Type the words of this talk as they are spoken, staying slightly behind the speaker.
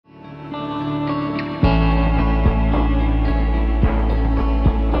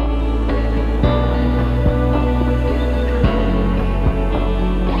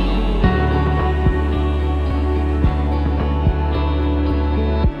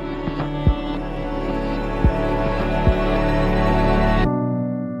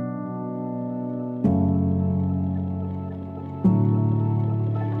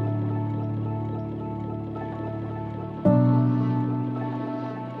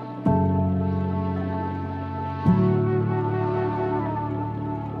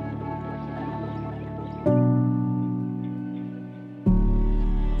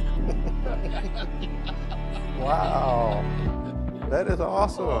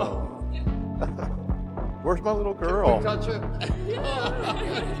awesome. Where's my little girl? Can we touch it?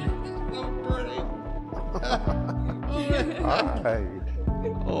 So pretty. Hi.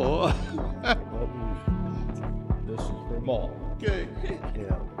 Oh. This is for Mom. Okay.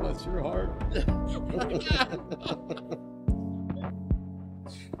 Yeah. Bless your heart.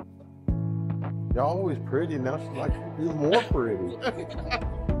 Y'all always pretty. Now she's like even more pretty.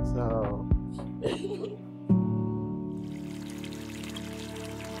 So.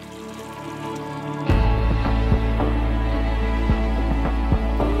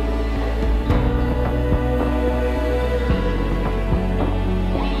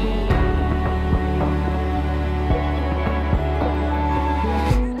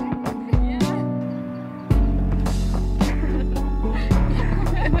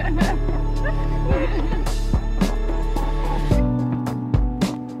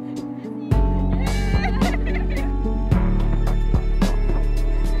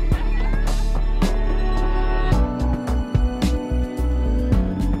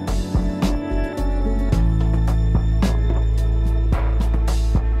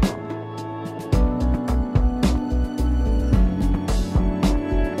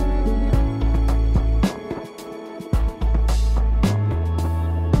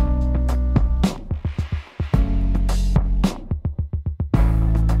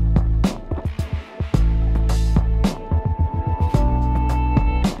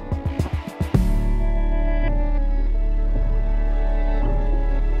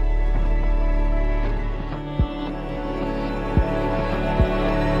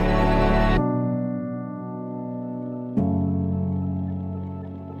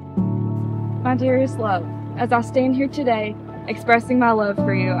 My dearest love, as I stand here today, expressing my love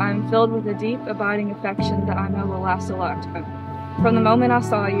for you, I am filled with a deep, abiding affection that I know will last a lifetime. From the moment I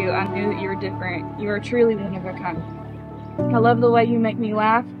saw you, I knew that you were different. You are truly one of a kind. I love the way you make me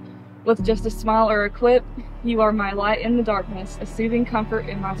laugh with just a smile or a quip. You are my light in the darkness, a soothing comfort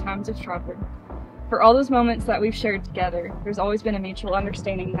in my times of trouble. For all those moments that we've shared together, there's always been a mutual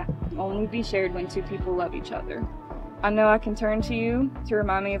understanding that can only be shared when two people love each other. I know I can turn to you to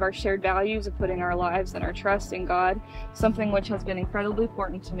remind me of our shared values of putting our lives and our trust in God, something which has been incredibly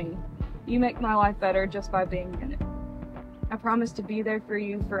important to me. You make my life better just by being in it. I promise to be there for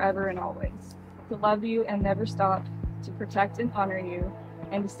you forever and always, to love you and never stop, to protect and honor you,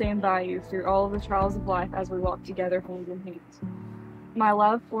 and to stand by you through all of the trials of life as we walk together hand in hand. My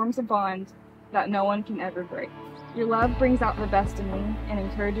love forms a bond that no one can ever break. Your love brings out the best in me and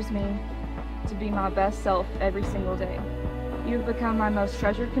encourages me to be my best self every single day. You have become my most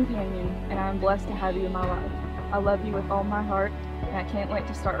treasured companion, and I am blessed to have you in my life. I love you with all my heart, and I can't wait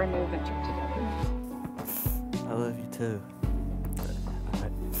to start our new adventure together. I love you too.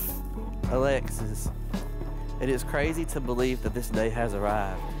 Alexis, it is crazy to believe that this day has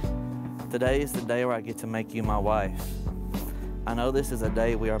arrived. Today is the day where I get to make you my wife. I know this is a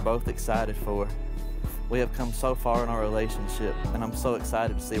day we are both excited for. We have come so far in our relationship, and I'm so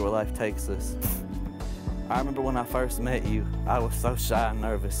excited to see where life takes us. I remember when I first met you, I was so shy and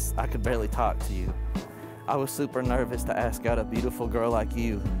nervous, I could barely talk to you. I was super nervous to ask out a beautiful girl like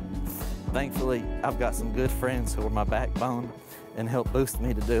you. Thankfully, I've got some good friends who are my backbone and help boost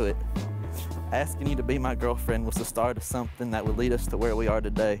me to do it. Asking you to be my girlfriend was the start of something that would lead us to where we are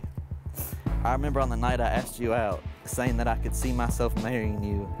today. I remember on the night I asked you out, saying that I could see myself marrying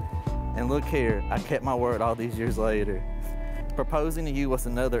you. And look here, I kept my word all these years later. Proposing to you was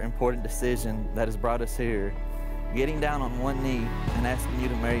another important decision that has brought us here. Getting down on one knee and asking you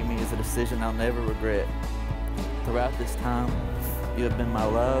to marry me is a decision I'll never regret. Throughout this time, you have been my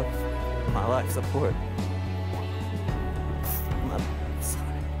love, my life support,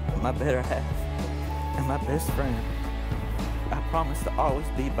 my better half, and my best friend. I promise to always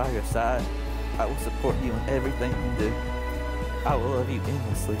be by your side. I will support you in everything you do. I will love you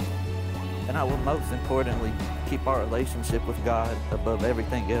endlessly. And I will most importantly keep our relationship with God above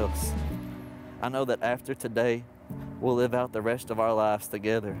everything else. I know that after today, we'll live out the rest of our lives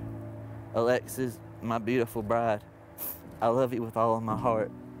together. Alexis, my beautiful bride, I love you with all of my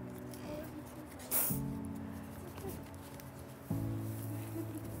heart.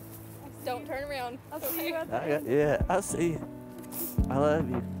 Don't turn around. I'll see you out there. Yeah, I see you. I love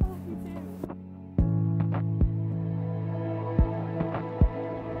you.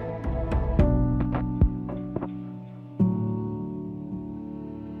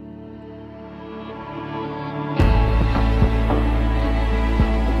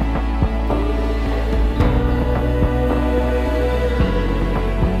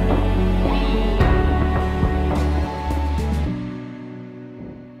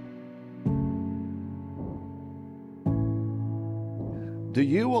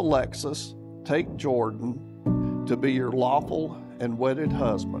 you, Alexis, take Jordan to be your lawful and wedded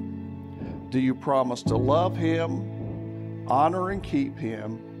husband? Do you promise to love him, honor and keep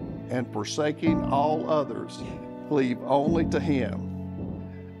him, and forsaking all others, cleave only to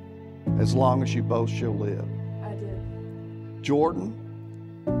him, as long as you both shall live? I do. Jordan,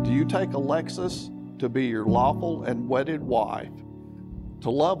 do you take Alexis to be your lawful and wedded wife, to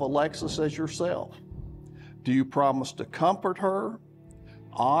love Alexis as yourself? Do you promise to comfort her,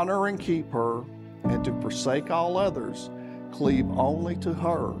 honor and keep her, and to forsake all others, cleave only to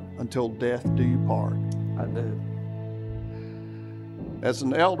her until death do you part? I do. As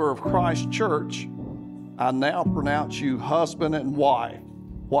an elder of Christ Church, I now pronounce you husband and wife.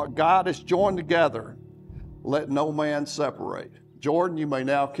 What God has joined together, let no man separate. Jordan, you may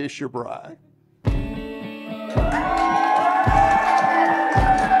now kiss your bride.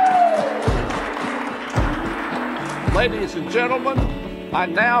 Ladies and gentlemen, I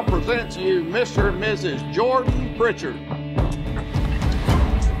now present to you Mr. and Mrs. Jordan Pritchard.